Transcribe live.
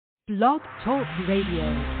Blog Talk Radio.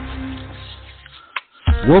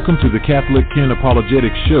 Welcome to the Catholic Ken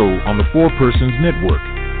Apologetics show on the Four Persons Network.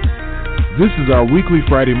 This is our weekly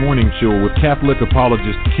Friday morning show with Catholic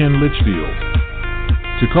apologist Ken Litchfield.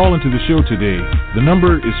 To call into the show today, the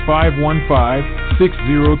number is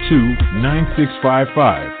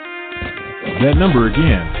 515-602-9655. That number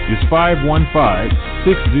again is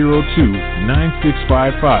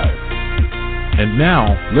 515-602-9655. And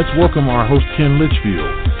now, let's welcome our host Ken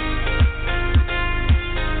Litchfield.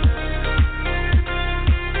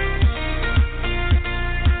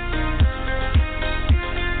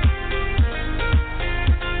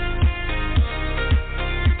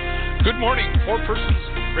 Good morning, Four Persons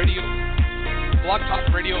Radio, Blog Talk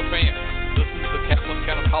Radio fans. This is the Catholic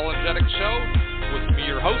Ken Apologetics show with me,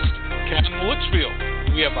 your host, Ken Litchfield.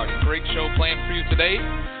 We have a great show planned for you today.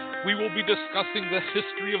 We will be discussing the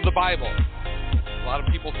history of the Bible. A lot of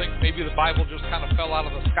people think maybe the Bible just kind of fell out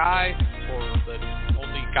of the sky, or that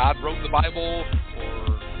only God wrote the Bible,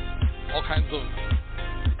 or all kinds of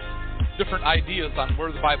different ideas on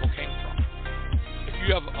where the Bible came from. If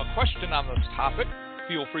you have a question on this topic,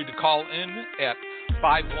 feel free to call in at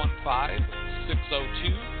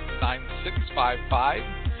 515-602-9655.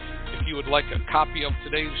 If you would like a copy of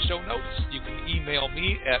today's show notes, you can email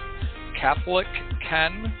me at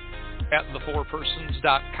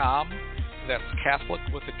catholicken@thefourpersons.com. That's Catholic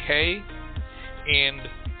with a K, and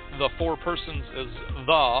the Four Persons is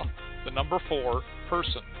the number 4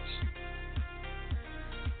 persons.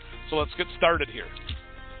 So let's get started here.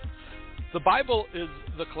 The Bible is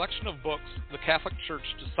the collection of books the Catholic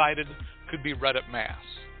Church decided could be read at Mass.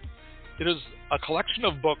 It is a collection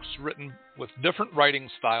of books written with different writing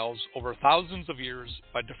styles over thousands of years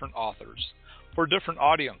by different authors for different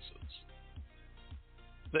audiences.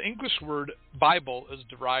 The English word Bible is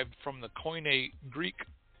derived from the Koine Greek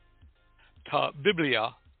ta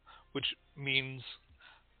biblia, which means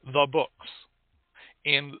the books,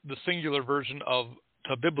 and the singular version of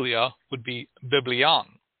ta biblia would be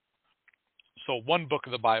biblion. So one book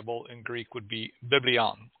of the Bible in Greek would be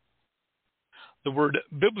biblion. The word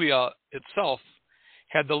biblia itself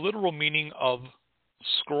had the literal meaning of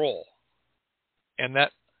scroll, and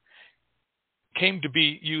that came to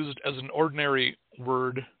be used as an ordinary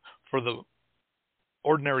word for the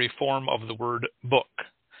ordinary form of the word book.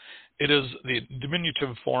 It is the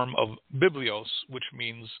diminutive form of biblios, which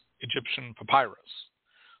means Egyptian papyrus.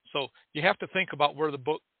 So you have to think about where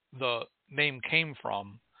the name came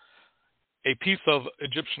from. A piece of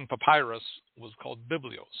Egyptian papyrus was called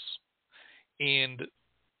biblios. And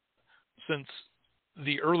since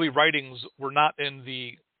the early writings were not in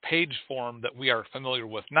the page form that we are familiar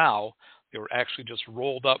with now, they were actually just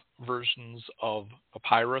rolled up versions of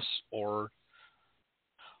papyrus or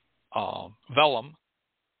vellum,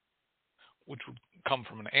 which would come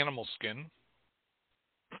from an animal skin.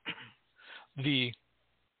 We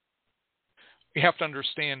have to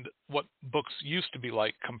understand what books used to be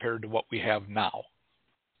like compared to what we have now.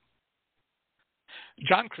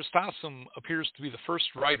 John Chrysostom appears to be the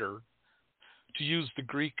first writer to use the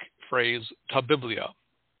Greek phrase ta biblia,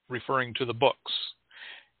 referring to the books,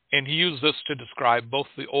 and he used this to describe both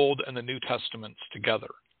the Old and the New Testaments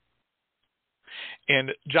together.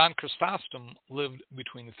 And John Chrysostom lived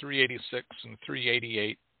between 386 and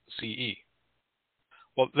 388 CE.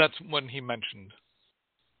 Well, that's when he mentioned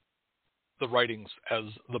the writings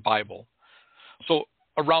as the Bible. So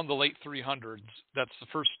around the late 300s, that's the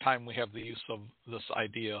first time we have the use of this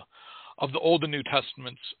idea of the Old and New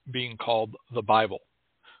Testaments being called the Bible.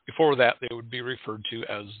 Before that, they would be referred to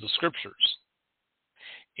as the Scriptures.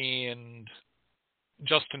 And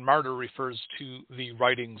Justin Martyr refers to the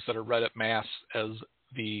writings that are read at Mass as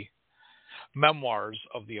the memoirs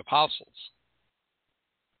of the apostles.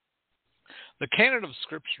 The canon of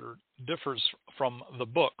Scripture differs from the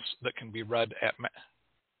books that can be read at Mass.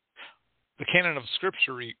 The canon of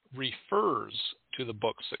Scripture refers to the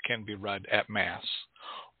books that can be read at Mass,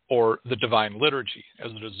 or the Divine Liturgy,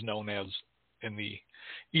 as it is known as in the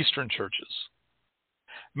Eastern churches.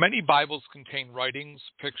 Many Bibles contain writings,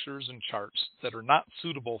 pictures, and charts that are not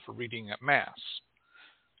suitable for reading at Mass.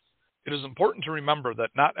 It is important to remember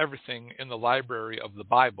that not everything in the library of the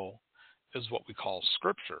Bible is what we call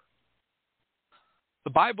Scripture. The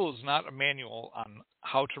Bible is not a manual on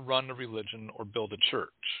how to run a religion or build a church.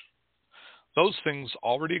 Those things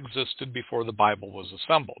already existed before the Bible was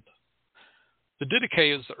assembled. The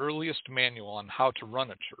Didache is the earliest manual on how to run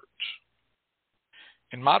a church.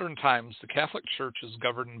 In modern times, the Catholic Church is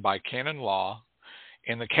governed by canon law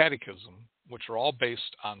and the Catechism, which are all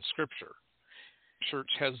based on Scripture. The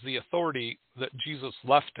Church has the authority that Jesus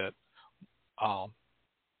left it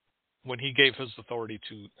when he gave his authority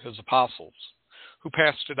to his apostles, who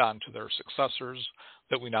passed it on to their successors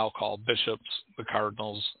that we now call bishops, the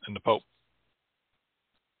cardinals, and the pope.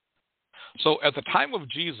 So at the time of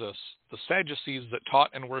Jesus, the Sadducees that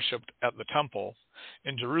taught and worshipped at the temple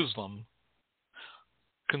in Jerusalem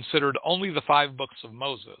considered only the 5 books of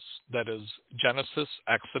Moses, that is, Genesis,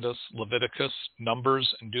 Exodus, Leviticus,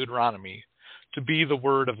 Numbers, and Deuteronomy, to be the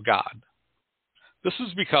Word of God. This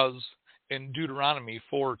is because in Deuteronomy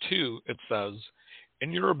 4:2 it says,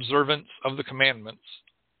 "In your observance of the commandments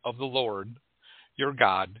of the Lord your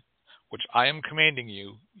God, which I am commanding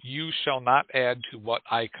you, you shall not add to what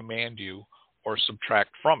I command you or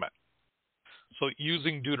subtract from it." So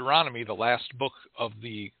using Deuteronomy, the last book of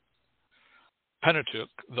the Pentateuch,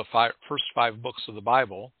 the first 5 books of the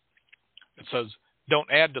Bible, it says, don't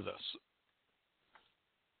add to this.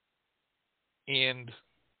 And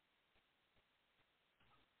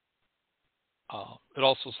it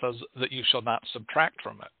also says that you shall not subtract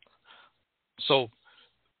from it. So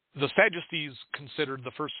the Sadducees considered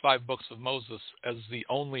the first 5 books of Moses as the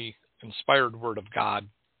only inspired word of God.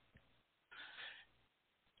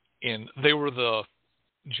 And they were the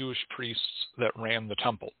Jewish priests that ran the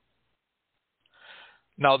temple.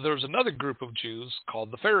 Now, there's another group of Jews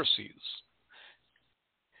called the Pharisees.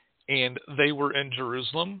 And they were in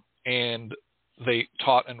Jerusalem, and they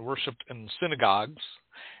taught and worshipped in synagogues.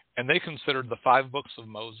 And they considered the 5 books of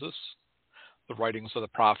Moses, the writings of the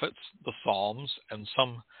prophets, the Psalms, and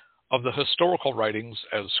some of the historical writings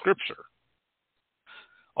as scripture.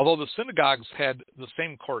 Although the synagogues had the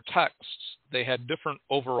same core texts, they had different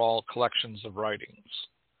overall collections of writings.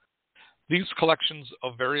 These collections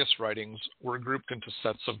of various writings were grouped into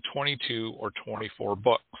sets of 22 or 24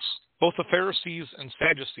 books. Both the Pharisees and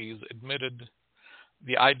Sadducees admitted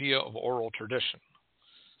the idea of oral tradition.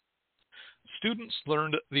 Students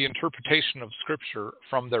learned the interpretation of Scripture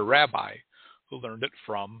from their rabbi, who learned it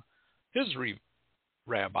from his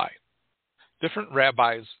rabbi. Different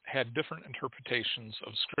rabbis had different interpretations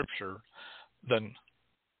of Scripture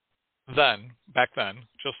back then,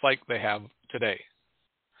 just like they have today.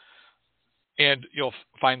 And you'll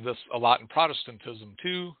find this a lot in Protestantism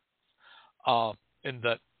too, in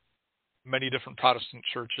that many different Protestant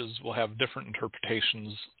churches will have different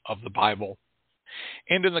interpretations of the Bible.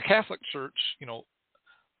 And in the Catholic Church,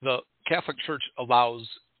 the Catholic Church allows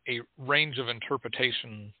a range of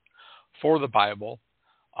interpretation for the Bible.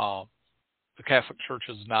 The Catholic Church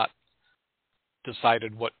has not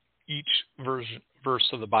decided what each verse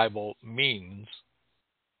of the Bible means,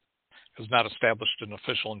 has not established an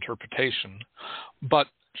official interpretation, but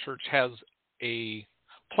the Church has a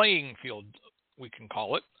playing field, we can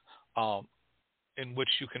call it, in which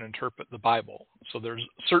you can interpret the Bible. So there's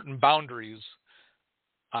certain boundaries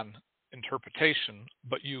on interpretation,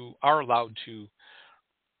 but you are allowed to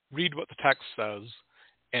read what the text says,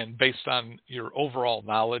 and based on your overall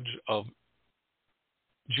knowledge of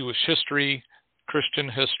Jewish history, Christian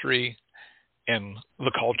history, and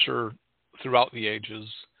the culture throughout the ages,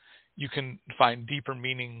 you can find deeper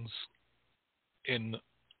meanings in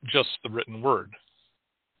just the written word.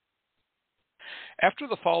 After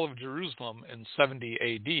the fall of Jerusalem in 70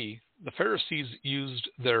 AD, the Pharisees used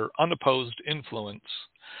their unopposed influence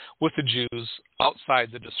with the Jews outside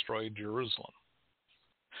the destroyed Jerusalem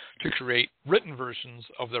to create written versions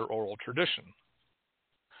of their oral tradition,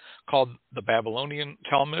 called the Babylonian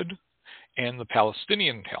Talmud and the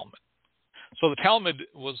Palestinian Talmud. So the Talmud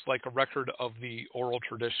was like a record of the oral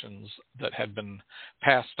traditions that had been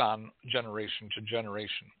passed on generation to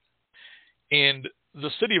generation. And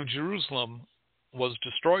the city of Jerusalem was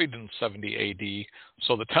destroyed in 70 AD,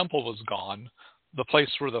 so the temple was gone. The place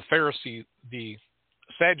where the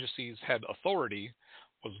Sadducees had authority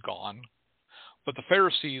was gone. But the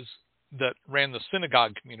Pharisees that ran the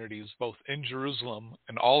synagogue communities both in Jerusalem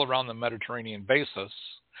and all around the Mediterranean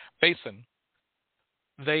basin,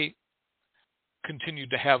 they continued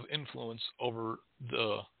to have influence over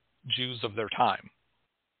the Jews of their time.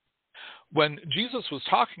 When Jesus was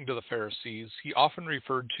talking to the Pharisees, he often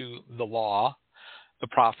referred to the law, the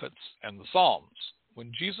prophets, and the Psalms.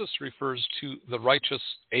 When Jesus refers to the righteous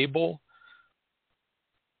Abel,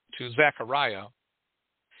 to Zechariah,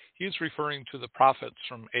 he is referring to the prophets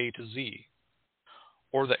from A to Z,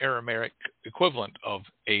 or the Aramaic equivalent of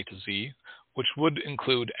A to Z, which would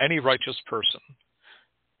include any righteous person.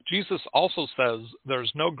 Jesus also says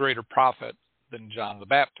there's no greater prophet than John the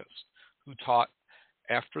Baptist, who taught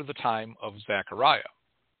after the time of Zechariah.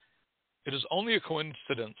 It is only a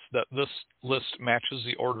coincidence that this list matches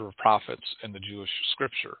the order of prophets in the Jewish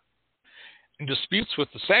scripture. In disputes with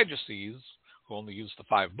the Sadducees, who only used the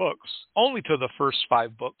 5 books, only to the first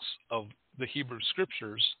 5 books of the Hebrew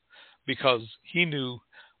scriptures, because he knew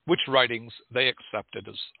which writings they accepted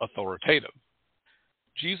as authoritative.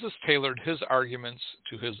 Jesus tailored his arguments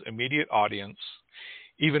to his immediate audience,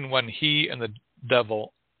 even when he and the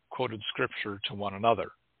devil quoted scripture to one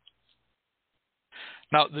another.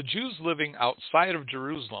 Now, the Jews living outside of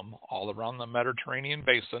Jerusalem, all around the Mediterranean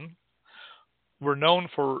basin, were known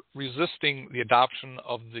for resisting the adoption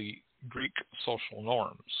of the Greek social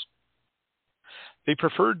norms. They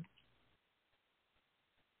preferred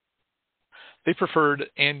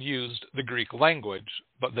and used the Greek language,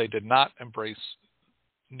 but they did not embrace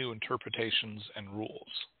new interpretations and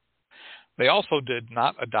rules. They also did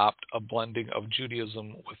not adopt a blending of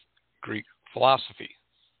Judaism with Greek philosophy.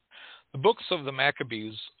 The books of the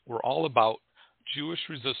Maccabees were all about Jewish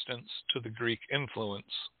resistance to the Greek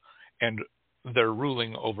influence and their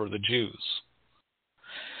ruling over the Jews.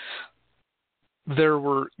 There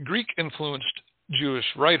were Greek-influenced Jewish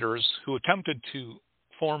writers who attempted to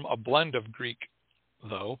form a blend of Greek,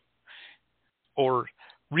 though, or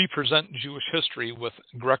represent Jewish history with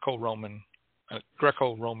Greco-Roman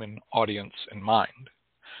audience in mind.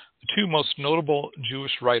 The two most notable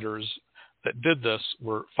Jewish writers that did this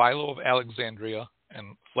were Philo of Alexandria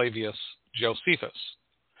and Flavius Josephus.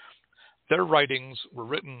 Their writings were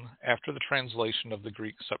written after the translation of the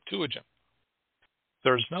Greek Septuagint.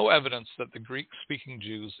 There is no evidence that the Greek-speaking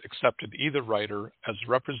Jews accepted either writer as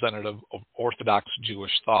representative of Orthodox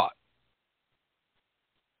Jewish thought.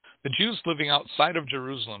 The Jews living outside of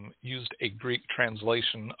Jerusalem used a Greek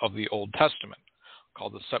translation of the Old Testament,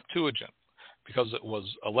 called the Septuagint, because it was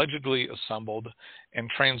allegedly assembled and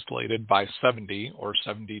translated by 70 or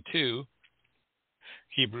 72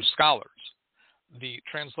 Hebrew scholars. The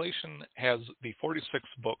translation has the 46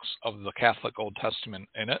 books of the Catholic Old Testament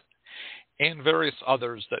in it, and various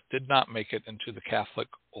others that did not make it into the Catholic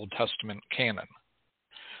Old Testament canon.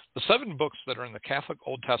 The 7 books that are in the Catholic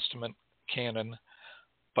Old Testament canon,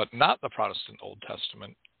 but not the Protestant Old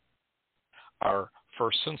Testament, are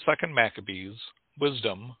 1st and 2nd Maccabees,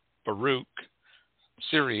 Wisdom, Baruch,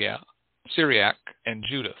 Syriac, and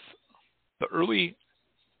Judith. The early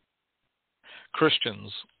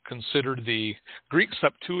Christians considered the Greek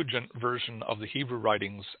Septuagint version of the Hebrew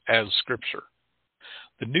writings as scripture.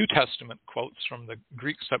 The New Testament quotes from the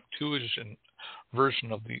Greek Septuagint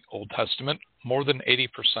version of the Old Testament more than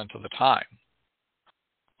 80% of the time.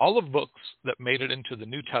 All of books that made it into the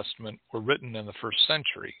New Testament were written in the 1st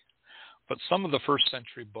century, but some of the 1st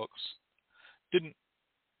century books didn't.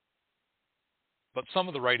 But some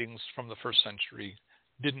of the writings from the 1st century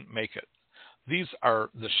didn't make it. These are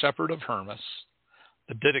the Shepherd of Hermas,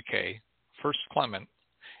 the Didache, 1 Clement,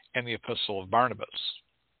 and the Epistle of Barnabas.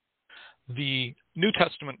 The New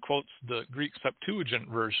Testament quotes the Greek Septuagint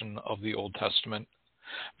version of the Old Testament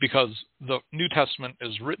because the New Testament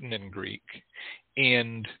is written in Greek,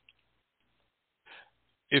 and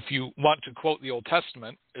if you want to quote the Old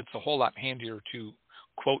Testament, it's a whole lot handier to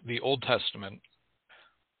quote the Old Testament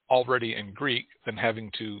already in Greek than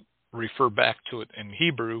having to refer back to it in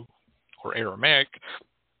Hebrew or Aramaic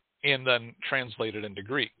and then translate it into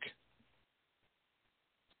Greek.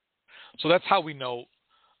 So that's how we know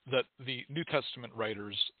that the New Testament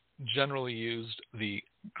writers generally used the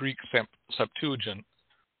Greek Septuagint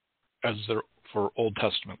as for Old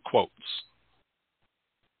Testament quotes.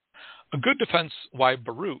 A good defense why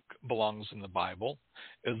Baruch belongs in the Bible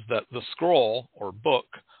is that the scroll or book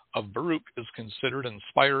of Baruch is considered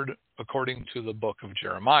inspired according to the book of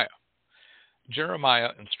Jeremiah. Jeremiah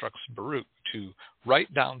instructs Baruch to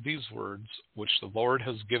write down these words which the Lord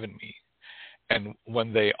has given me. And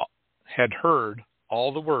when they had heard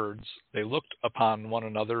all the words, they looked upon one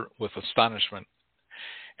another with astonishment.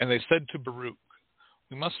 And they said to Baruch,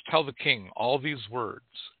 "We must tell the king all these words."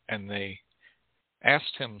 And they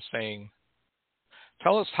asked him, saying,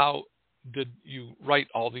 "Tell us, how did you write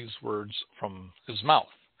all these words from his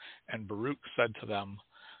mouth?" And Baruch said to them,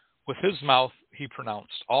 "With his mouth he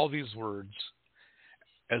pronounced all these words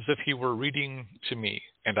as if he were reading to me,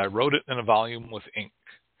 and I wrote it in a volume with ink."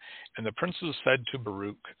 And the princes said to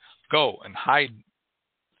Baruch, "Go and hide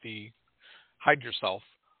yourself,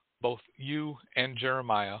 both you and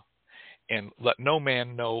Jeremiah, and let no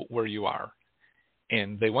man know where you are."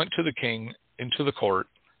 And they went to the king into the court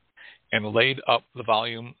and laid up the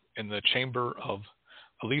volume in the chamber of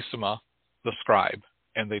Elisama the scribe,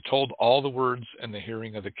 and they told all the words in the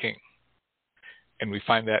hearing of the king. And we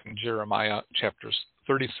find that in Jeremiah chapters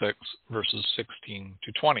 36, verses 16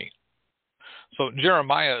 to 20. So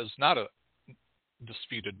Jeremiah is not a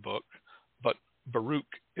disputed book, but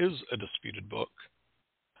Baruch is a disputed book.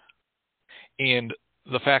 And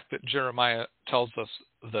the fact that Jeremiah tells us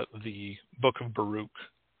that the book of Baruch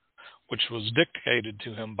which was dictated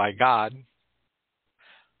to him by God,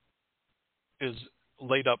 is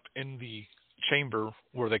laid up in the chamber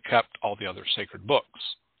where they kept all the other sacred books.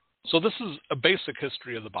 So this is a basic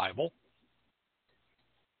history of the Bible.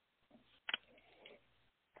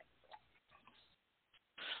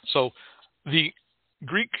 So the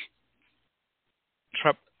Greek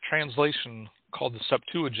translation called the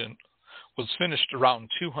Septuagint was finished around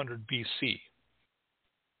 200 BC.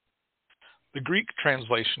 The Greek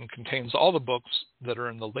translation contains all the books that are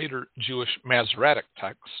in the later Jewish Masoretic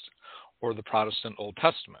text, or the Protestant Old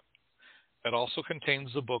Testament. It also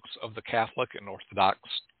contains the books of the Catholic and Orthodox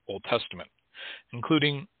Old Testament,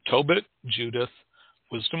 including Tobit, Judith,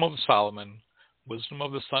 Wisdom of Solomon, Wisdom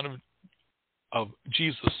of the Son of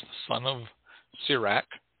Jesus, the son of Sirach,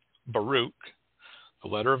 Baruch, the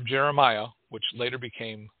letter of Jeremiah, which later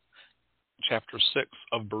became chapter 6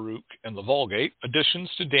 of Baruch in the Vulgate, additions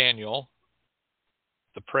to Daniel,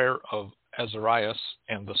 the prayer of Azarias,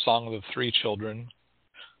 and the Song of the Three Children,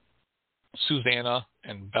 Susanna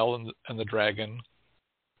and Bel and the Dragon,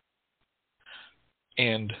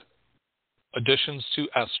 and additions to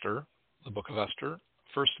Esther, the book of Esther,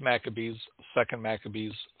 1st Maccabees, 2nd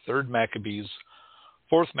Maccabees, 3rd Maccabees,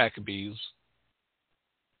 4th Maccabees.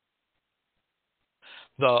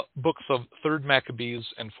 The books of 3rd Maccabees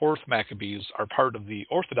and 4th Maccabees are part of the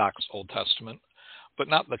Orthodox Old Testament, but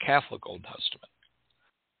not the Catholic Old Testament.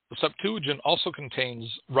 The Septuagint also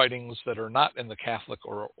contains writings that are not in the Catholic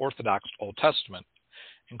or Orthodox Old Testament,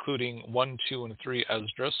 including 1, 2, and 3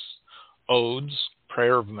 Esdras, Odes,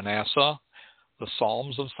 Prayer of Manasseh, the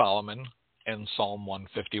Psalms of Solomon, and Psalm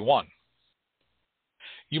 151.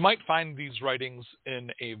 You might find these writings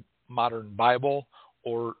in a modern Bible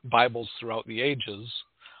or Bibles throughout the ages,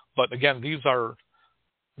 but again, these are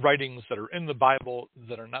writings that are in the Bible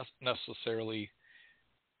that are not necessarily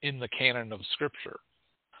in the canon of Scripture.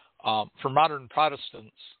 For modern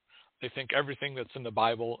Protestants, they think everything that's in the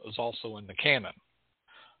Bible is also in the canon.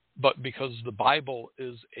 But because the Bible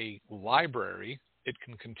is a library, it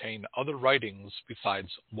can contain other writings besides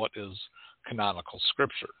what is canonical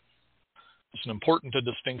Scripture. It's an important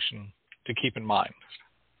distinction to keep in mind.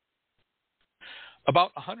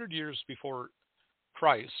 About 100 years before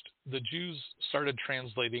Christ, the Jews started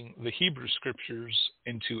translating the Hebrew Scriptures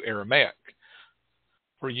into Aramaic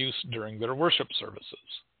for use during their worship services.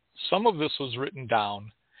 Some of this was written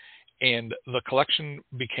down, and the collection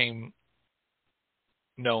became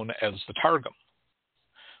known as the Targum.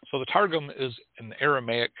 So the Targum is an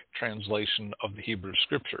Aramaic translation of the Hebrew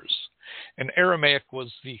Scriptures. And Aramaic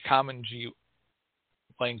was the common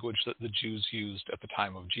language that the Jews used at the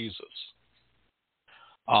time of Jesus.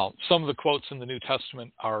 Some of the quotes in the New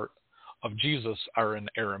Testament of Jesus are in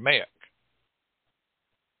Aramaic.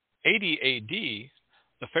 80 A.D.,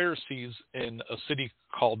 the Pharisees in a city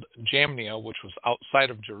called Jamnia, which was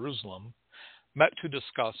outside of Jerusalem, met to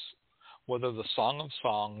discuss whether the Song of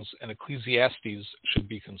Songs and Ecclesiastes should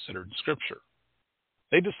be considered Scripture.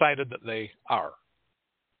 They decided that they are.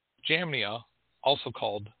 Jamnia, also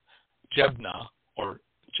called Jebna or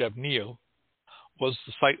Jebniel, was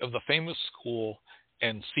the site of the famous school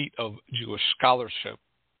and seat of Jewish scholarship.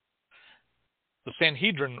 The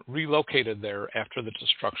Sanhedrin relocated there after the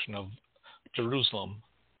destruction of Jerusalem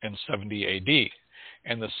in 70 A.D.,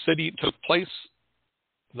 and the city took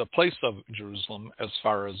the place of Jerusalem as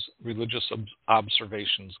far as religious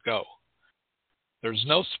observations go. There's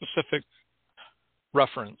no specific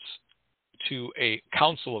reference to a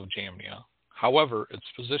Council of Jamnia. However, its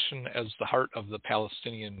position as the heart of the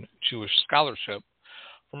Palestinian Jewish scholarship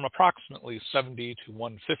from approximately 70 to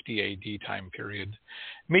 150 A.D. time period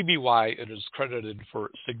may be why it is credited for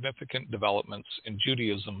significant developments in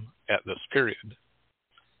Judaism at this period.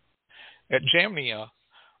 At Jamnia,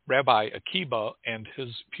 Rabbi Akiba and his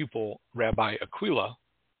pupil Rabbi Aquila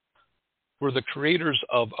were the creators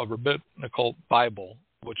of a rabbinical Bible,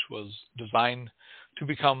 which was designed to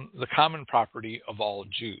become the common property of all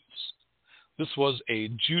Jews. This was a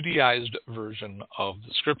Judaized version of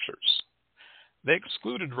the Scriptures. They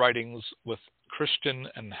excluded writings with Christian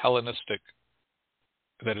and Hellenistic,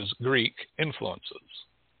 that is, Greek, influences.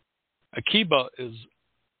 Akiba is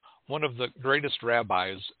one of the greatest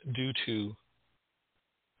rabbis due to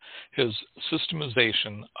his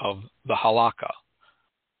systemization of the halakha.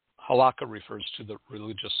 Halakha refers to the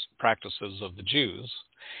religious practices of the Jews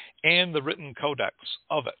and the written codex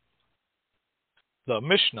of it. The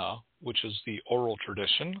Mishnah, which is the oral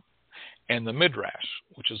tradition, and the Midrash,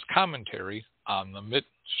 which is commentary on the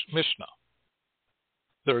Mishnah.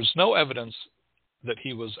 There is no evidence that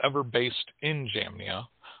he was ever based in Jamnia,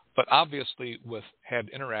 but obviously had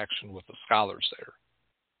interaction with the scholars there.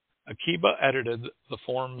 Akiba edited the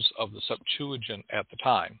forms of the Septuagint at the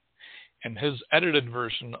time, and his edited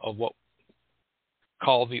version of what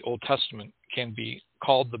called the Old Testament can be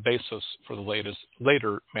called the basis for the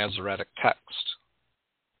later Masoretic text.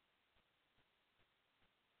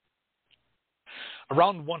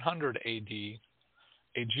 Around 100 AD,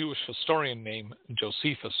 a Jewish historian named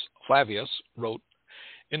Josephus Flavius wrote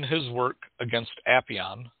in his work Against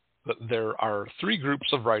Appian that there are 3 groups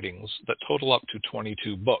of writings that total up to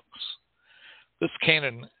 22 books. This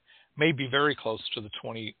canon may be very close to the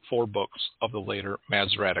 24 books of the later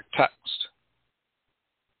Masoretic text.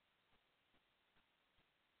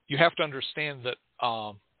 You have to understand that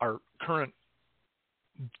our current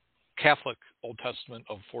Catholic Old Testament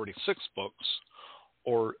of 46 books,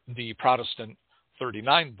 or the Protestant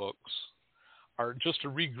 39 books, are just a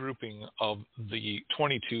regrouping of the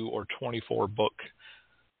 22 or 24 book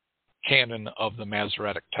canon of the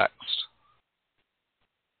Masoretic text.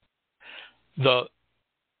 The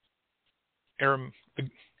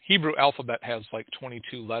Hebrew alphabet has like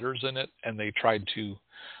 22 letters in it, and they tried to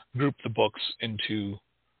group the books into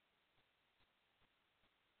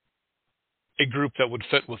a group that would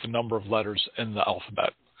fit with the number of letters in the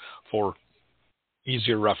alphabet for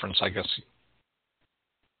easier reference, I guess.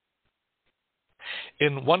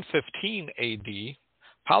 In 115 AD,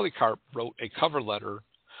 Polycarp wrote a cover letter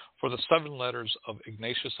for the 7 letters of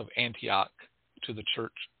Ignatius of Antioch to the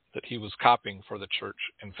church that he was copying for the church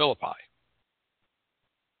in Philippi.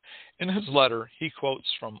 In his letter, he quotes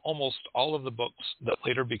from almost all of the books that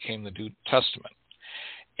later became the New Testament,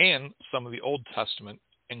 and some of the Old Testament,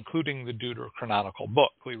 including the Deuterocanonical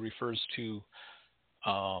book. He refers to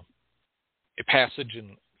a passage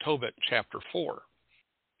in Tobit chapter 4.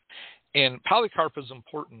 And Polycarp is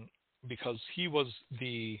important because he was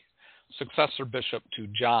the successor bishop to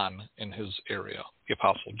John in his area, the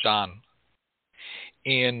Apostle John.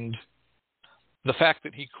 And the fact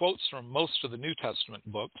that he quotes from most of the New Testament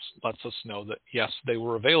books lets us know that, yes, they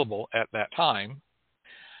were available at that time.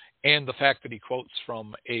 And the fact that he quotes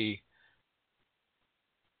from a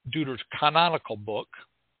Deuterocanonical book,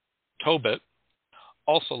 Tobit,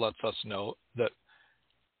 also lets us know that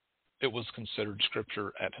it was considered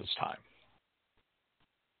scripture at his time.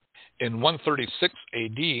 In 136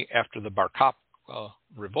 AD, after the Bar Kokhba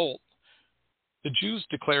revolt, the Jews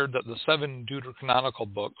declared that the 7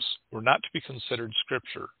 Deuterocanonical books were not to be considered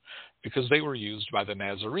scripture because they were used by the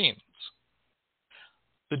Nazarenes.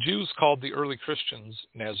 The Jews called the early Christians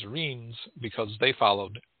Nazarenes because they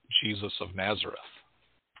followed Jesus of Nazareth.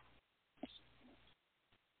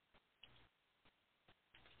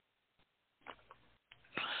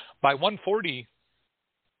 By 140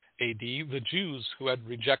 AD, the Jews who had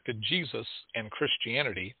rejected Jesus and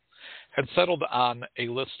Christianity had settled on a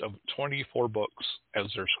list of 24 books as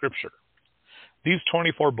their scripture. These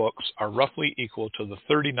 24 books are roughly equal to the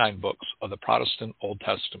 39 books of the Protestant Old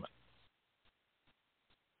Testament.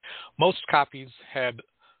 Most copies had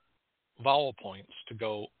vowel points to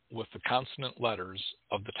go with the consonant letters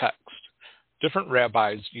of the text. Different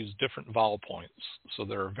rabbis use different vowel points, so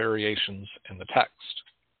there are variations in the text.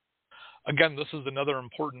 Again, this is another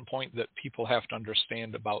important point that people have to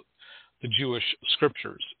understand about the Jewish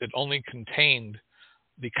scriptures. It only contained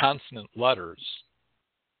the consonant letters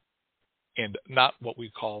and not what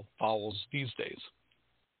we call vowels these days.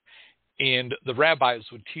 And the rabbis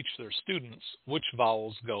would teach their students which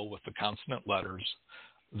vowels go with the consonant letters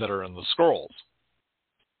that are in the scrolls.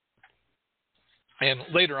 And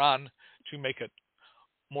later on, to make it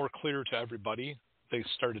more clear to everybody, they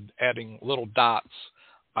started adding little dots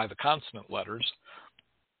by the consonant letters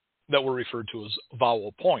that were referred to as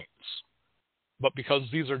vowel points. But because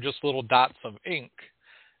these are just little dots of ink,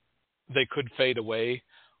 they could fade away,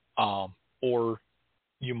 or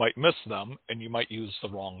you might miss them and you might use the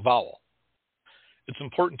wrong vowel. It's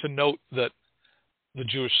important to note that the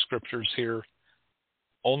Jewish scriptures here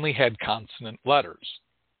only had consonant letters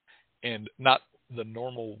and not the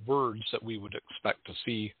normal words that we would expect to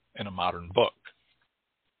see in a modern book.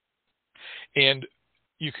 And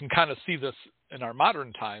you can kind of see this in our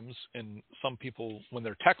modern times, in some people, when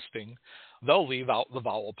they're texting, they'll leave out the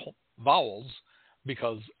vowels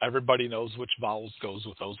because everybody knows which vowels goes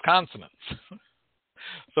with those consonants.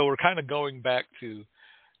 So we're kind of going back to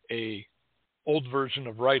a old version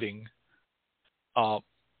of writing,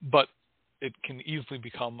 but it can easily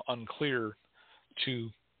become unclear to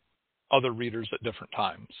other readers at different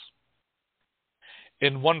times.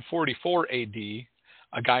 In 144 AD,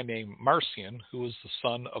 a guy named Marcion, who was the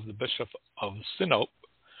son of the bishop of Sinope,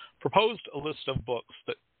 proposed a list of books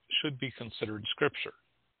that should be considered scripture.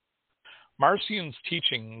 Marcion's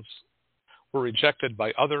teachings were rejected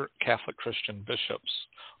by other Catholic Christian bishops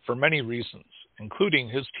for many reasons, including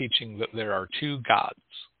his teaching that there are two gods,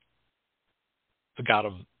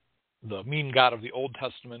 the mean God of the Old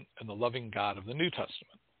Testament and the loving God of the New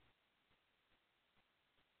Testament.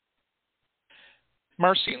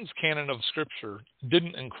 Marcion's canon of Scripture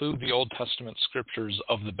didn't include the Old Testament scriptures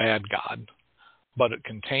of the bad God, but it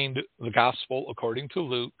contained the Gospel according to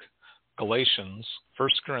Luke, Galatians, 1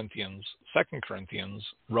 Corinthians, 2 Corinthians,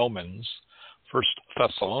 Romans, 1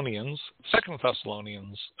 Thessalonians, 2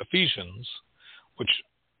 Thessalonians, Ephesians, which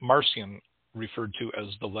Marcion referred to as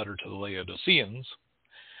the letter to the Laodiceans,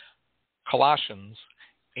 Colossians,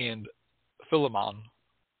 and Philemon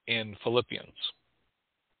and Philippians.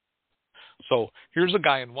 So here's a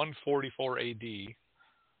guy in 144 AD,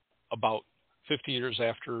 about 50 years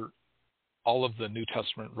after all of the New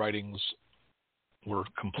Testament writings were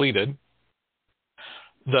completed,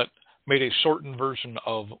 that made a shortened version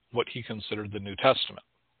of what he considered the New Testament.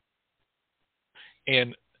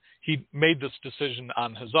 And he made this decision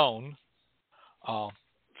on his own,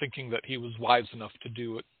 thinking that he was wise enough to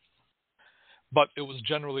do it, but it was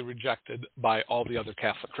generally rejected by all the other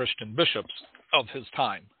Catholic Christian bishops of his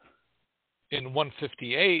time. In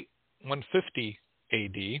 150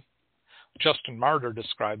 AD, Justin Martyr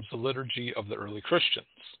describes the liturgy of the early Christians.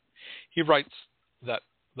 He writes that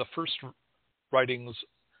the first writings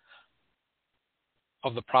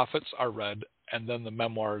of the prophets are read, and then the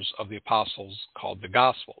memoirs of the apostles, called the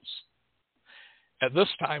Gospels. At this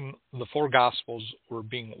time, the four Gospels were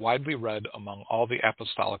being widely read among all the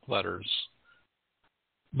apostolic letters,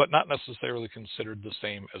 but not necessarily considered the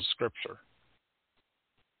same as Scripture.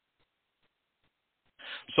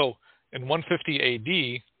 So, in 150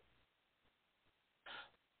 AD,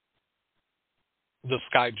 this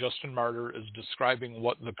guy, Justin Martyr, is describing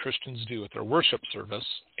what the Christians do at their worship service,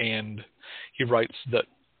 and he writes that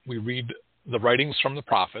we read the writings from the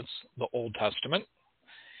prophets, the Old Testament,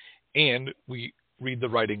 and we read the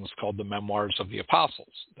writings called the memoirs of the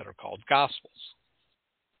apostles, that are called Gospels.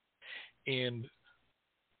 And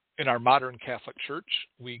in our modern Catholic Church,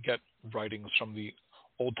 we get writings from the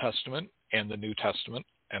Old Testament and the New Testament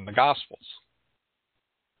and the Gospels.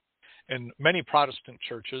 In many Protestant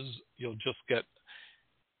churches, you'll just get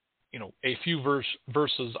a few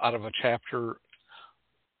verses out of a chapter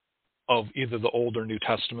of either the Old or New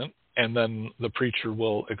Testament, and then the preacher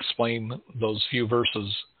will explain those few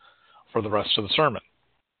verses for the rest of the sermon.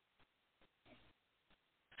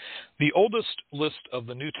 The oldest list of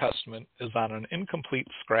the New Testament is on an incomplete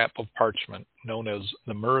scrap of parchment known as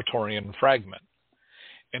the Muratorian Fragment,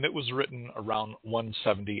 and it was written around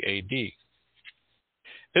 170 AD.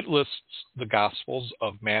 It lists the Gospels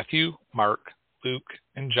of Matthew, Mark, Luke,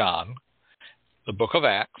 and John, the book of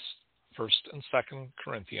Acts, 1st and 2nd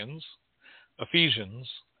Corinthians, Ephesians,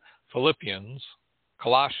 Philippians,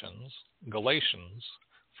 Colossians, Galatians,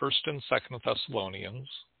 1st and 2nd Thessalonians,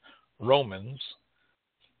 Romans,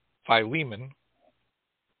 Philemon,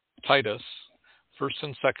 Titus, 1st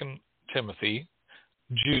and 2nd Timothy,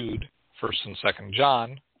 Jude, 1st and 2nd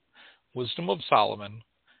John, Wisdom of Solomon,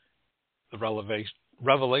 the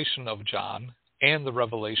Revelation of John, and the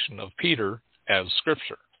Revelation of Peter as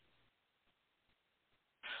Scripture.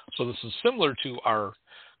 So this is similar to our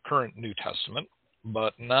current New Testament,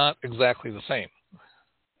 but not exactly the same.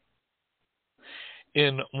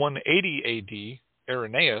 In 180 AD,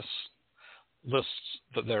 Irenaeus lists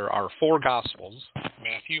that there are four Gospels,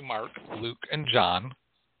 Matthew, Mark, Luke, and John.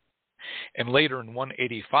 And later in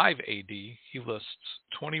 185 AD, he lists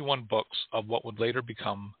 21 books of what would later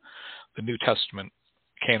become the New Testament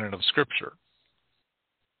canon of Scripture.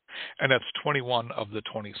 And that's 21 of the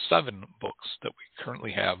 27 books that we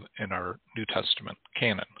currently have in our New Testament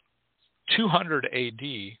canon. 200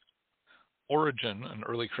 AD, Origen, an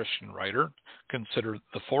early Christian writer, considered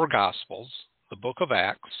the four Gospels, the book of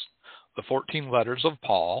Acts, the 14 letters of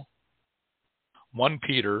Paul, 1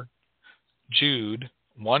 Peter, Jude,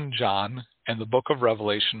 1 John, and the book of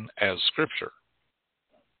Revelation as Scripture.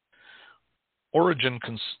 Origen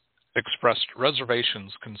expressed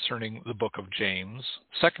reservations concerning the book of James,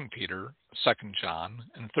 2 Peter, 2 John,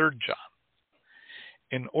 and 3 John.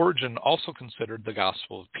 And Origen also considered the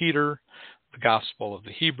Gospel of Peter, the Gospel of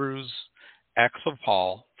the Hebrews, Acts of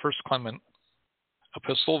Paul, 1 Clement,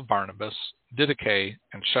 Epistle of Barnabas, Didache,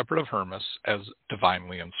 and Shepherd of Hermas as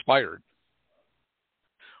divinely inspired.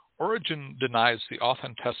 Origen denies the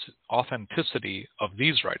authenticity of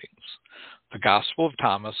these writings: the Gospel of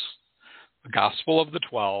Thomas, the Gospel of the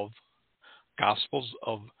 12, Gospels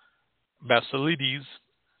of Basilides,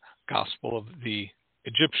 Gospel of the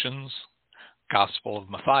Egyptians, Gospel of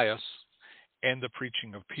Matthias, and the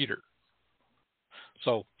preaching of Peter.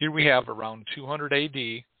 So here we have around 200 AD,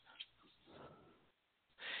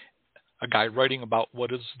 a guy writing about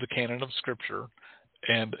what is the canon of Scripture,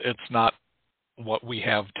 and it's not what we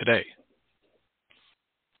have today.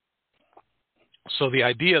 So the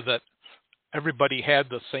idea that everybody had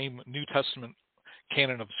the same New Testament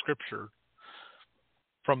canon of Scripture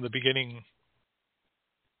from the beginning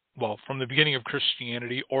of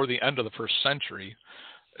Christianity or the end of the first century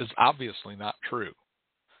is obviously not true.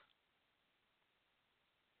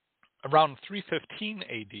 Around 315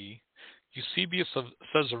 AD, Eusebius of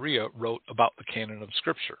Caesarea wrote about the canon of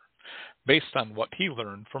Scripture, based on what he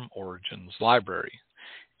learned from Origen's library,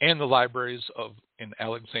 and the libraries in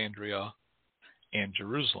Alexandria and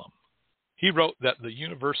Jerusalem. He wrote that the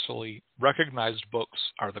universally recognized books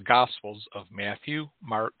are the Gospels of Matthew,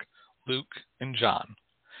 Mark, Luke, and John,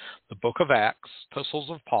 the book of Acts, epistles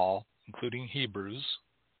of Paul, including Hebrews,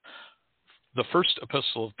 the first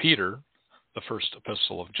epistle of Peter, the first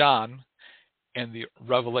epistle of John, and the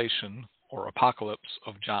Revelation or Apocalypse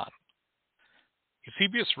of John.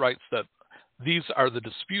 Eusebius writes that these are the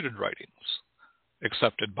disputed writings,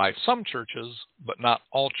 accepted by some churches, but not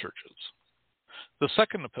all churches. The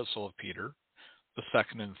second epistle of Peter, the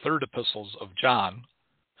second and third epistles of John,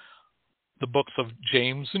 the books of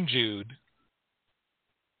James and Jude,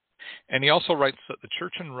 and he also writes that the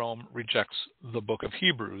church in Rome rejects the book of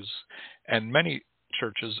Hebrews, and many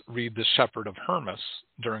churches read the Shepherd of Hermas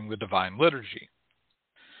during the Divine Liturgy.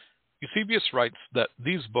 Eusebius writes that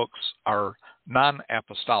these books are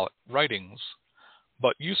non-apostolic writings,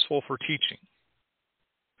 but useful for teaching.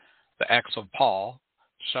 The Acts of Paul,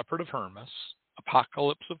 Shepherd of Hermas,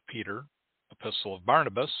 Apocalypse of Peter, Epistle of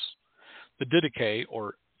Barnabas, the Didache,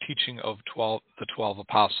 or teaching of the 12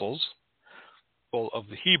 apostles, of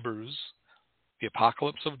the Hebrews, the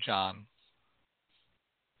Apocalypse of John.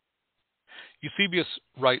 Eusebius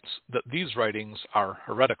writes that these writings are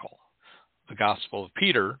heretical. The Gospel of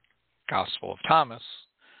Peter, Gospel of Thomas,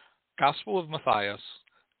 Gospel of Matthias,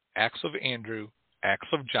 Acts of Andrew, Acts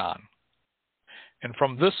of John. And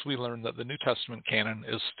from this we learn that the New Testament canon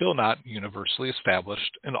is still not universally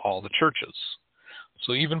established in all the churches.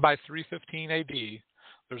 So even by 315 AD,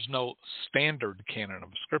 there's no standard canon of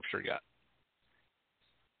Scripture yet.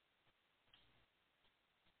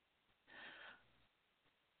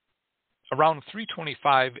 Around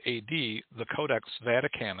 325 AD, the Codex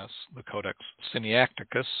Vaticanus, the Codex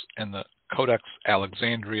Sinaiticus, and the Codex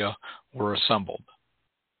Alexandria were assembled.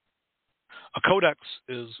 A codex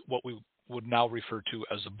is what we would now refer to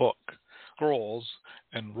as a book, scrolls,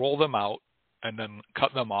 and roll them out, and then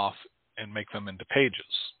cut them off and make them into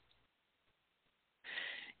pages.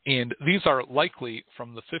 And these are likely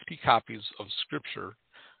from the 50 copies of Scripture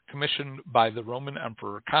commissioned by the Roman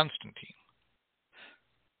Emperor Constantine.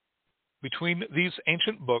 Between these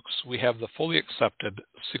ancient books, we have the fully accepted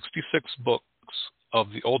 66 books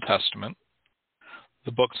of the Old Testament,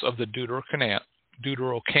 the books of the Deuterocanon,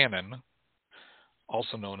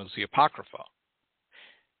 also known as the Apocrypha,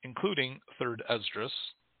 including 3rd Esdras.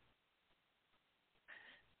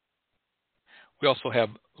 We also have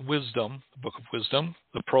Wisdom, the Book of Wisdom,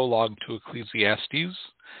 the Prologue to Ecclesiastes,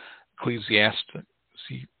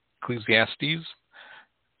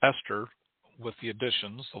 Esther, with the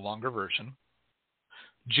additions, the longer version,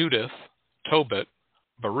 Judith, Tobit,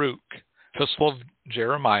 Baruch, Epistle of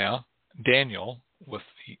Jeremiah, Daniel, with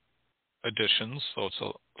the additions, so it's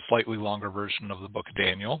a slightly longer version of the book of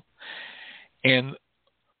Daniel, and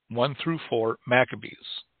 1 through 4 Maccabees.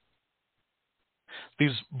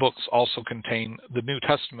 These books also contain the New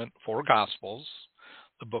Testament 4 Gospels,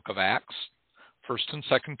 the book of Acts, 1st and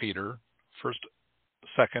 2nd Peter, 1st,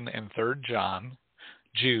 2nd, and 3rd John,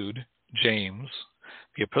 Jude, James,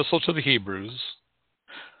 the Epistle to the Hebrews,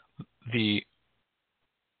 the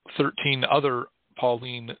 13 other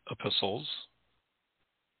Pauline epistles,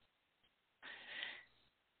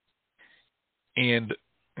 and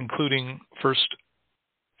including 1st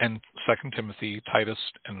and 2nd Timothy, Titus,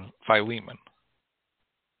 and Philemon.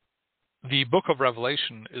 The book of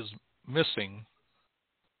Revelation is missing,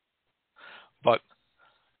 but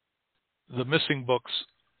the missing books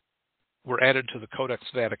were added to the Codex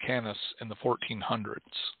Vaticanus in the 1400s.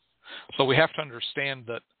 So we have to understand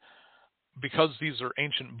that because these are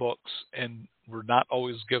ancient books and were not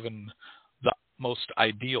always given the most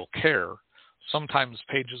ideal care, sometimes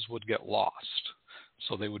pages would get lost,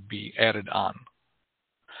 so they would be added on.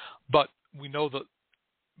 But we know that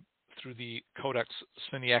through the Codex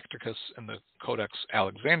Sinaiticus and the Codex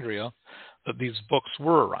Alexandria that these books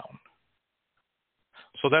were around.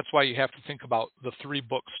 So that's why you have to think about the 3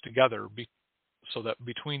 books together, so that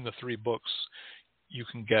between the 3 books you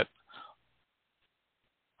can get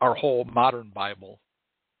our whole modern Bible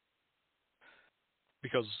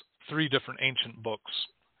because 3 different ancient books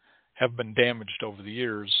have been damaged over the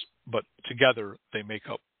years, but together they make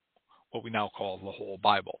up what we now call the whole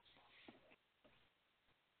Bible.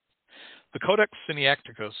 The Codex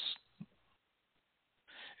Sinaiticus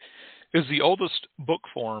is the oldest book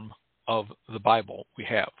form of the Bible we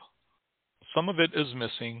have. Some of it is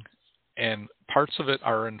missing, and parts of it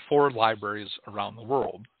are in 4 libraries around the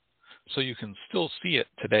world, so you can still see it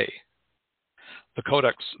today. The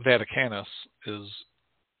Codex Vaticanus is,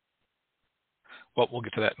 well, we'll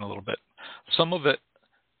get to that in a little bit. Some of it,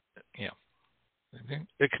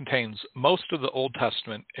 it contains most of the Old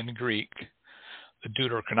Testament in Greek, the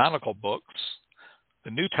Deuterocanonical books,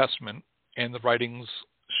 the New Testament, and the writings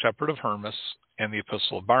Shepherd of Hermas and the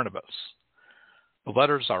Epistle of Barnabas. The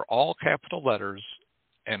letters are all capital letters,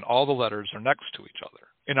 and all the letters are next to each other.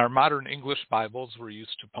 In our modern English Bibles, we're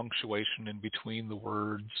used to punctuation in between the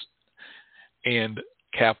words and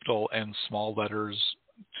capital and small letters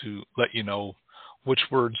to let you know which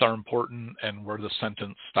words are important and where the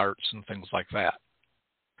sentence starts and things like that.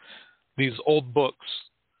 These old books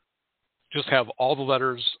just have all the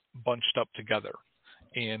letters bunched up together,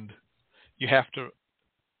 and you have to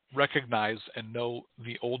recognize and know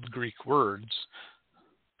the old Greek words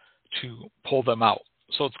to pull them out.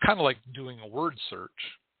 So it's kind of like doing a word search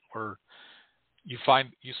where you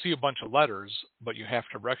see a bunch of letters, but you have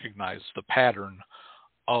to recognize the pattern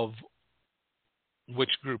of which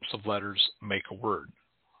groups of letters make a word.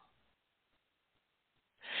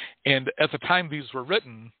 And at the time these were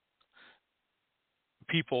written,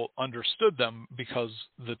 people understood them because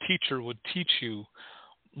the teacher would teach you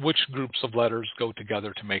which groups of letters go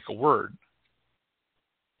together to make a word.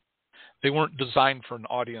 They weren't designed for an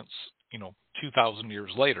audience, 2,000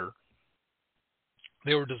 years later.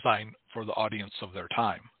 They were designed for the audience of their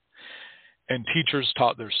time. And teachers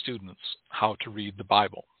taught their students how to read the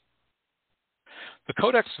Bible. The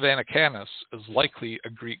Codex Vaticanus is likely a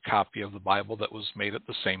Greek copy of the Bible that was made at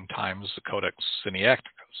the same time as the Codex Sinaiticus.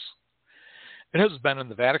 It has been in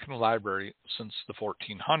the Vatican Library since the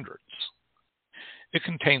 1400s. It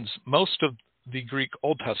contains most of the Greek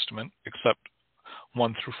Old Testament except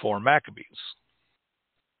 1 through 4 Maccabees.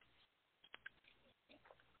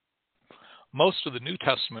 Most of the New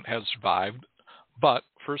Testament has survived, but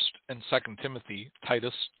 1 and 2 Timothy,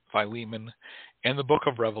 Titus, Philemon, and the book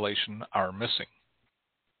of Revelation are missing.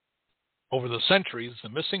 Over the centuries, the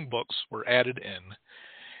missing books were added in,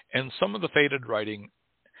 and some of the faded writing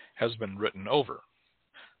has been written over.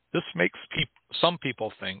 This makes some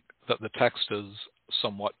people think that the text is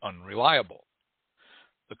somewhat unreliable.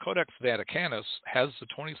 The Codex Vaticanus has the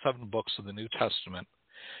 27 books of the New Testament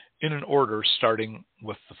in an order starting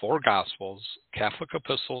with the 4 Gospels, Catholic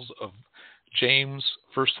epistles of James,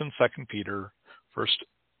 1st and 2nd Peter, 1st,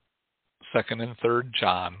 2nd and 3rd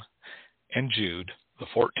John, and Jude, the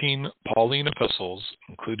 14 Pauline epistles,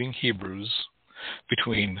 including Hebrews,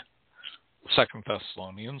 between 2nd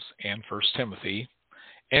Thessalonians and 1st Timothy,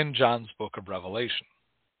 and John's book of Revelation.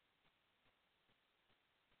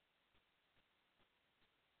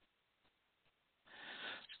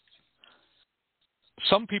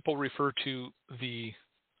 Some people refer to the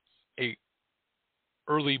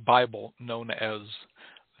early Bible known as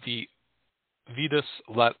the Vetus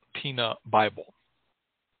Latina Bible.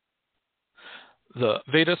 The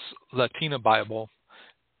Vetus Latina Bible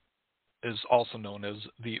is also known as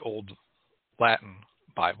the Old Latin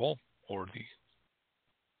Bible,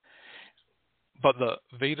 but the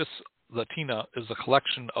Vetus Latina is a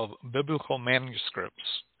collection of biblical manuscripts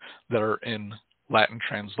that are in Latin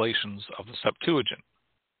translations of the Septuagint.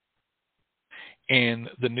 And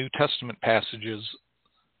the New Testament passages,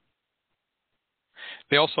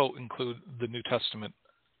 they also include the New Testament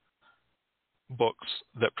books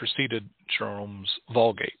that preceded Jerome's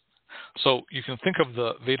Vulgate. So you can think of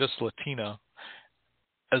the Vetus Latina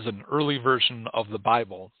as an early version of the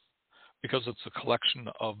Bible because it's a collection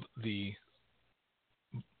of the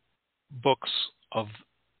books of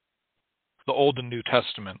the Old and New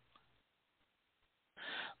Testament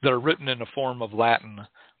that are written in a form of Latin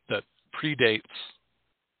that predates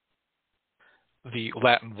the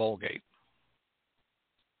Latin Vulgate.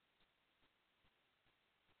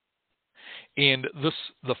 And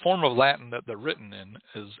the form of Latin that they're written in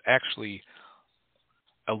is actually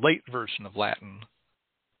a late version of Latin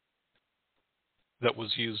that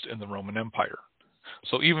was used in the Roman Empire.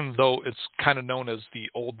 So even though it's kind of known as the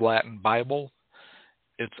Old Latin Bible,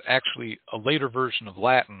 it's actually a later version of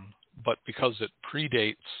Latin, but because it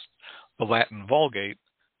predates the Latin Vulgate,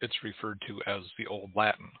 it's referred to as the Old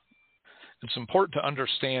Latin. It's important to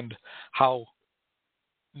understand how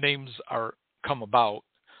names come about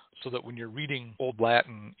so that when you're reading Old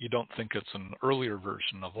Latin, you don't think it's an earlier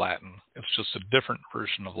version of Latin. It's just a different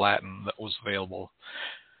version of Latin that was available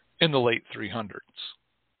in the late 300s.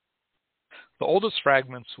 The oldest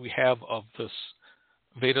fragments we have of this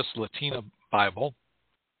Vetus Latina Bible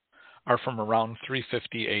are from around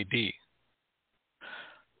 350 AD.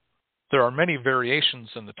 There are many variations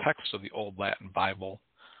in the text of the Old Latin Bible,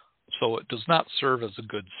 so it does not serve as a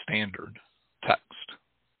good standard text.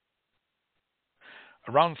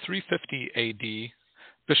 Around 350 AD,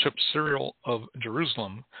 Bishop Cyril of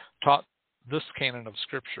Jerusalem taught this canon of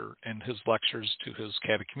Scripture in his lectures to his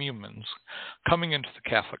catechumens coming into the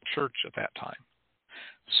Catholic Church at that time.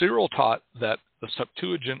 Cyril taught that the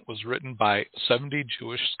Septuagint was written by 70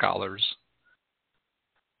 Jewish scholars,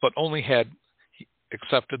 but only had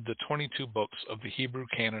accepted the 22 books of the Hebrew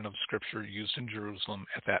canon of Scripture used in Jerusalem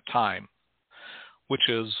at that time, which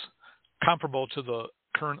is comparable to the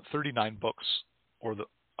current 39 books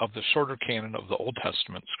of the shorter canon of the Old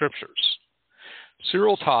Testament Scriptures.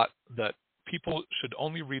 Cyril taught that people should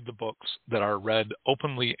only read the books that are read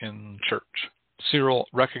openly in church. Cyril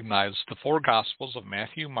recognized the four Gospels of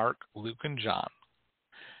Matthew, Mark, Luke, and John,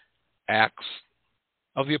 Acts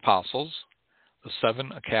of the Apostles, the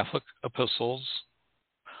 7 Catholic epistles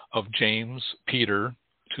of James, Peter,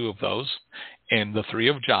 2 of those, and the 3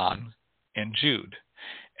 of John and Jude,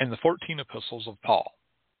 and the 14 epistles of Paul.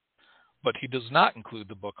 But he does not include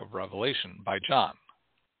the book of Revelation by John.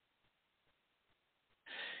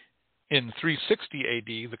 In 360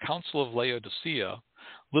 AD, the Council of Laodicea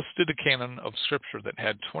listed a canon of Scripture that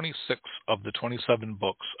had 26 of the 27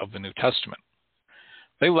 books of the New Testament.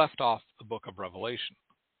 They left off the book of Revelation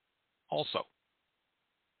also.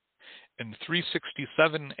 In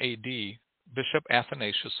 367 AD, Bishop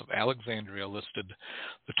Athanasius of Alexandria listed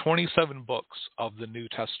the 27 books of the New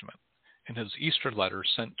Testament in his Easter letter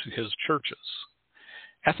sent to his churches.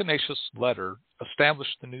 Athanasius' letter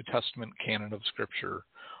established the New Testament canon of Scripture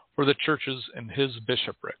for the churches in his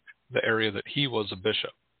bishopric, the area that he was a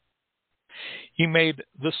bishop. He made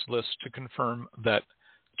this list to confirm that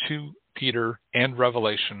 2 Peter and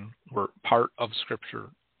Revelation were part of Scripture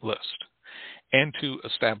list, and to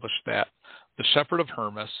establish that the Shepherd of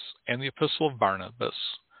Hermas and the Epistle of Barnabas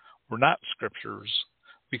were not Scriptures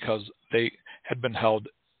because they had been held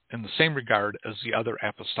in the same regard as the other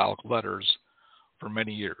apostolic letters for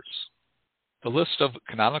many years. The list of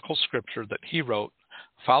canonical Scripture that he wrote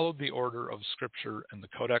followed the order of Scripture in the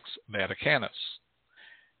Codex Vaticanus.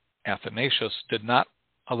 Athanasius did not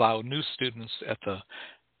allow new students at the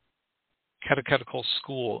catechetical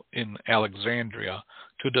school in Alexandria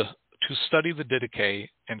to study the Didache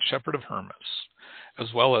and Shepherd of Hermas, as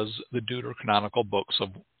well as the deuterocanonical books of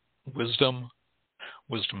Wisdom,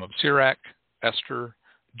 Wisdom of Sirach, Esther,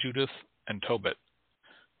 Judith, and Tobit.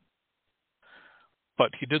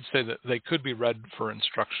 But he did say that they could be read for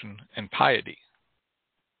instruction and piety.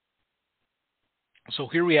 So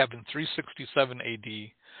here we have in 367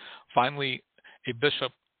 AD, finally a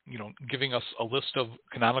bishop, giving us a list of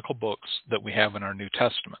canonical books that we have in our New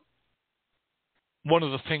Testament. One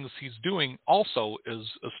of the things he's doing also is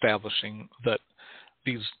establishing that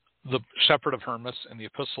the Shepherd of Hermas and the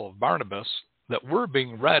Epistle of Barnabas that were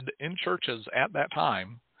being read in churches at that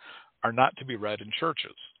time are not to be read in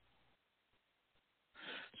churches.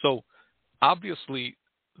 So obviously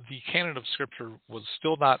the canon of Scripture was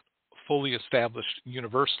still not fully established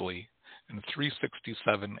universally in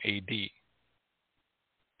 367 AD.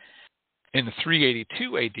 In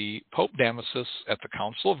 382 AD, Pope Damasus at the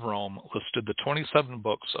Council of Rome listed the 27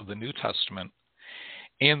 books of the New Testament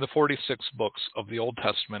and the 46 books of the Old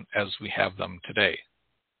Testament as we have them today.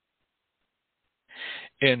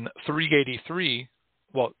 In 383,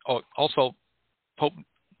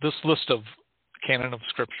 this list of canon of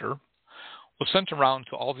Scripture was sent around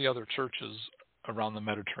to all the other churches around the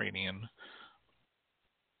Mediterranean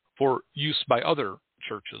for use by other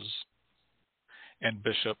churches and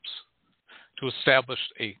bishops to establish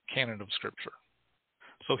a canon of Scripture.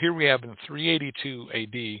 So here we have in 382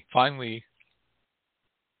 AD, finally,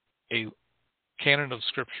 a canon of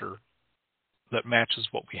Scripture that matches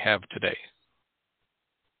what we have today.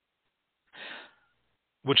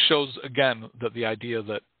 Which shows, again, that the idea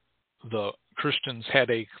that the Christians had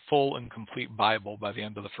a full and complete Bible by the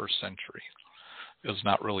end of the first century is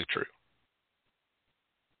not really true.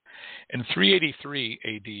 In 383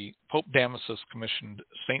 AD, Pope Damasus commissioned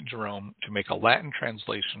St. Jerome to make a Latin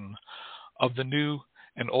translation of the New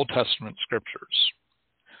and Old Testament Scriptures.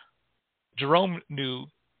 Jerome knew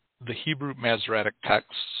the Hebrew Masoretic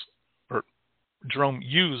texts, or Jerome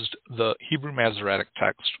used the Hebrew Masoretic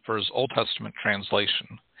text for his Old Testament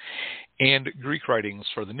translation and Greek writings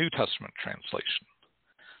for the New Testament translation.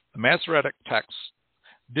 The Masoretic texts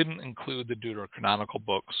didn't include the deuterocanonical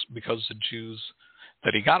books because the Jews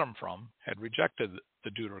that he got them from had rejected the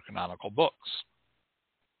deuterocanonical books.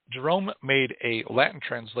 Jerome made a Latin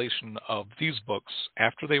translation of these books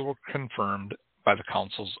after they were confirmed by the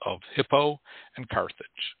councils of Hippo and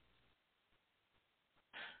Carthage.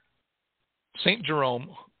 St. Jerome,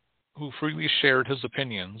 who freely shared his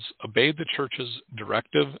opinions, obeyed the Church's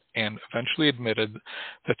directive and eventually admitted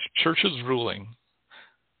that the Church's ruling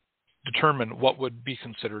determined what would be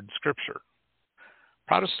considered Scripture.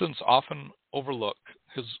 Protestants often overlook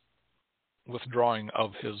his withdrawing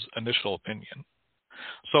of his initial opinion.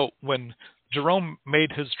 So when Jerome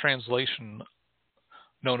made his translation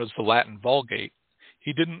known as the Latin Vulgate,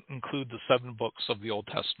 he didn't include the 7 books of the Old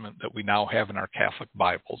Testament that we now have in our Catholic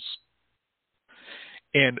Bibles.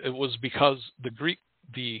 And it was because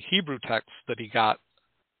the Hebrew texts that he got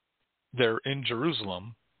there in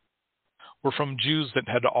Jerusalem were from Jews that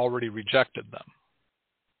had already rejected them.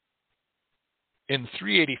 In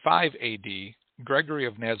 385 AD, Gregory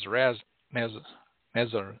of Nazianzus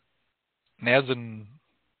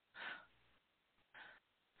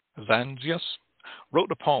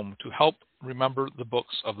wrote a poem to help remember the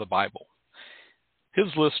books of the Bible. His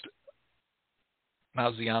list,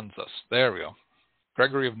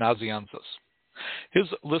 Gregory of Nazianzus. His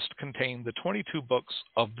list contained the 22 books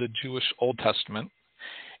of the Jewish Old Testament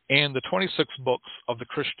and the 26 books of the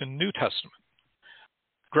Christian New Testament.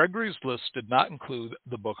 Gregory's list did not include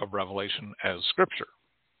the book of Revelation as scripture.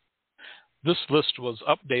 This list was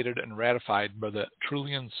updated and ratified by the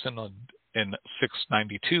Trillian Synod in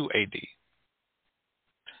 692 AD.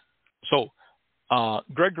 So,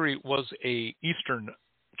 Gregory was an Eastern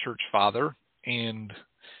Church father, and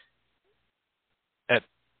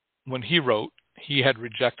when he wrote, he had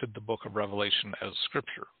rejected the book of Revelation as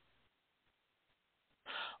scripture.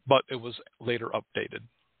 But it was later updated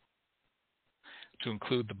to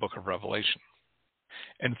include the book of Revelation.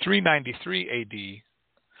 In 393 AD,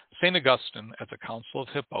 St. Augustine, at the Council of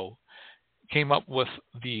Hippo, came up with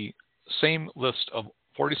the same list of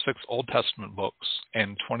 46 Old Testament books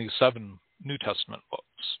and 27 New Testament books.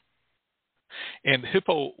 And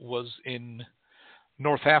Hippo was in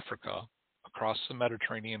North Africa, across the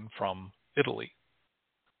Mediterranean from Italy.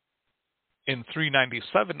 In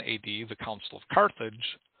 397 AD, the Council of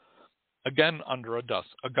Carthage, again under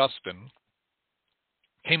Augustine,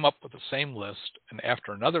 came up with the same list, and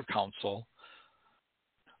after another council,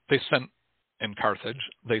 they sent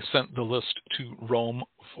the list to Rome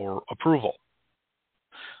for approval.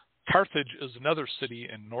 Carthage is another city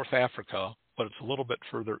in North Africa, but it's a little bit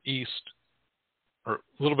further east, or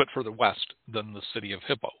a little bit further west than the city of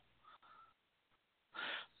Hippo.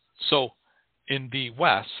 So in the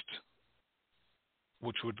west,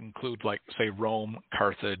 which would include, like, say, Rome,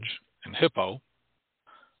 Carthage, and Hippo,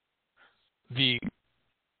 the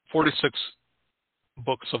 46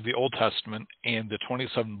 books of the Old Testament and the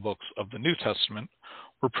 27 books of the New Testament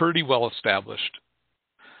were pretty well established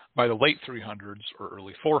by the late 300s or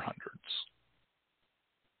early 400s.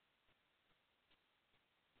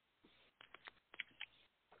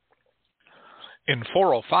 In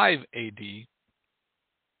 405 AD,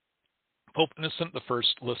 Pope Innocent I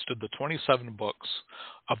listed the 27 books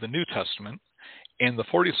of the New Testament and the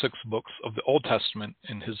 46 books of the Old Testament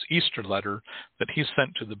in his Easter letter that he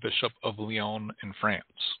sent to the Bishop of Lyon in France.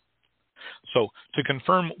 So, to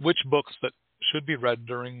confirm which books that should be read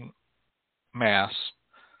during Mass,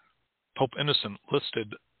 Pope Innocent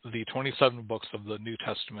listed the 27 books of the New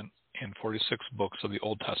Testament and 46 books of the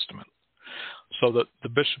Old Testament, so that the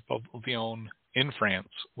Bishop of Lyon in France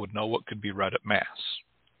would know what could be read at Mass.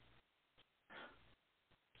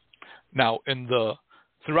 Now,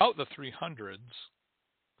 throughout the 300s,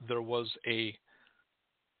 there was a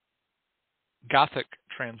Gothic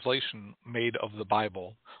translation made of the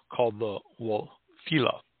Bible called the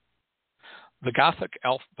Wolfila. The Gothic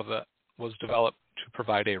alphabet was developed to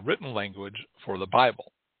provide a written language for the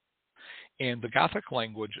Bible, and the Gothic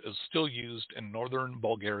language is still used in northern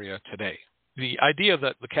Bulgaria today. The idea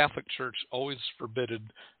that the Catholic Church always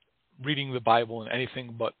forbidden reading the Bible in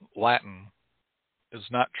anything but Latin is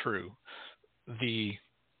not true.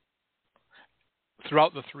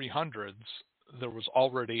 Throughout the 300s, there was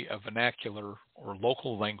already a vernacular or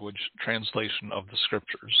local language translation of the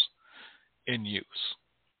scriptures in use.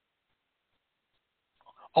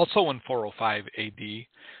 Also in 405 AD,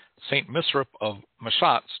 St. Misrep of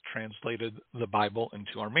Mashats translated the Bible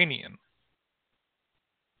into Armenian.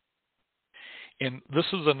 And this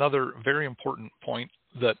is another very important point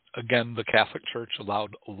that, again, the Catholic Church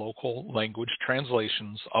allowed local language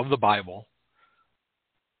translations of the Bible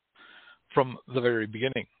from the very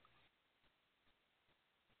beginning.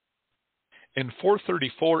 In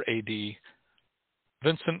 434 AD,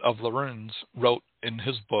 Vincent of Lerins wrote in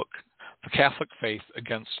his book, The Catholic Faith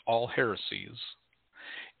Against All Heresies,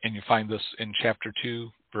 and you find this in chapter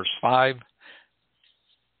 2, verse 5.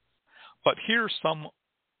 But here some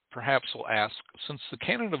perhaps will ask, since the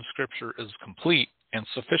canon of Scripture is complete and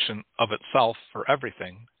sufficient of itself for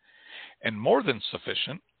everything, and more than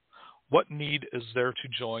sufficient, what need is there to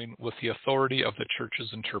join with the authority of the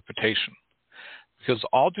Church's interpretation? Because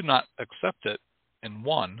all do not accept it in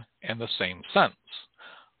one and the same sense,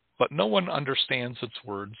 but no one understands its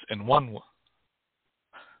words in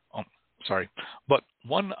but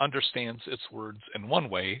one understands its words in one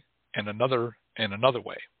way and another in another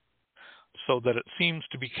way, so that it seems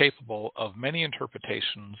to be capable of many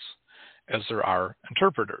interpretations as there are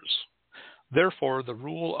interpreters. Therefore, the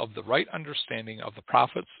rule of the right understanding of the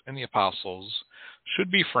prophets and the apostles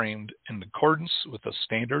should be framed in accordance with the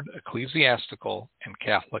standard ecclesiastical and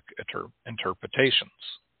Catholic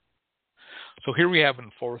interpretations. So here we have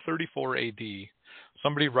in 434 AD,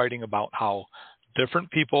 somebody writing about how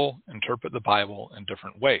different people interpret the Bible in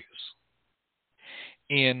different ways.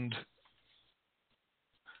 And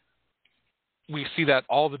we see that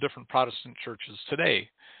all the different Protestant churches today,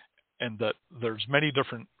 and that there's many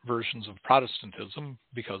different versions of Protestantism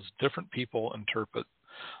because different people interpret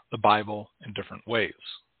the Bible in different ways.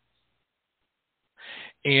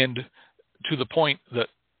 And to the point that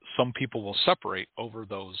some people will separate over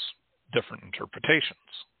those different interpretations.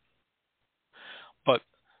 But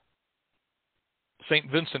St.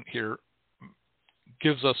 Vincent here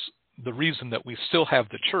gives us the reason that we still have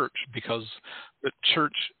the church, because the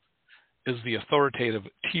church is the authoritative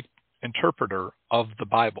interpreter of the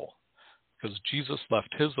Bible, because Jesus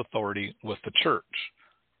left his authority with the church,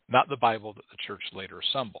 not the Bible that the church later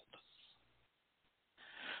assembled.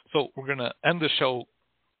 So we're going to end this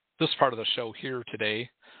part of the show here today,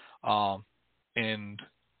 and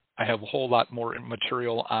I have a whole lot more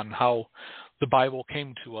material on how the Bible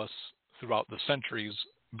came to us throughout the centuries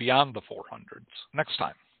beyond the 400s next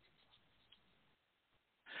time.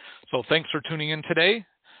 So thanks for tuning in today.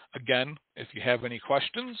 Again, if you have any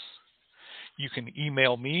questions, you can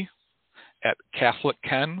email me at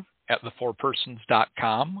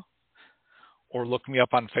catholicken@thefourpersons.com, or look me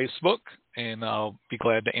up on Facebook, and I'll be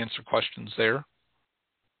glad to answer questions there.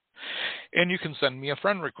 And you can send me a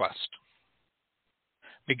friend request.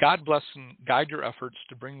 May God bless and guide your efforts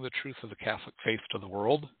to bring the truth of the Catholic faith to the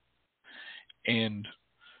world. And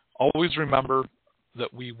always remember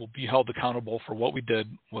that we will be held accountable for what we did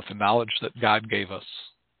with the knowledge that God gave us.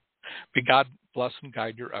 May God bless and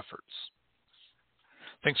guide your efforts.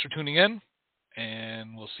 Thanks for tuning in,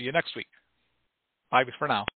 and we'll see you next week. Bye for now.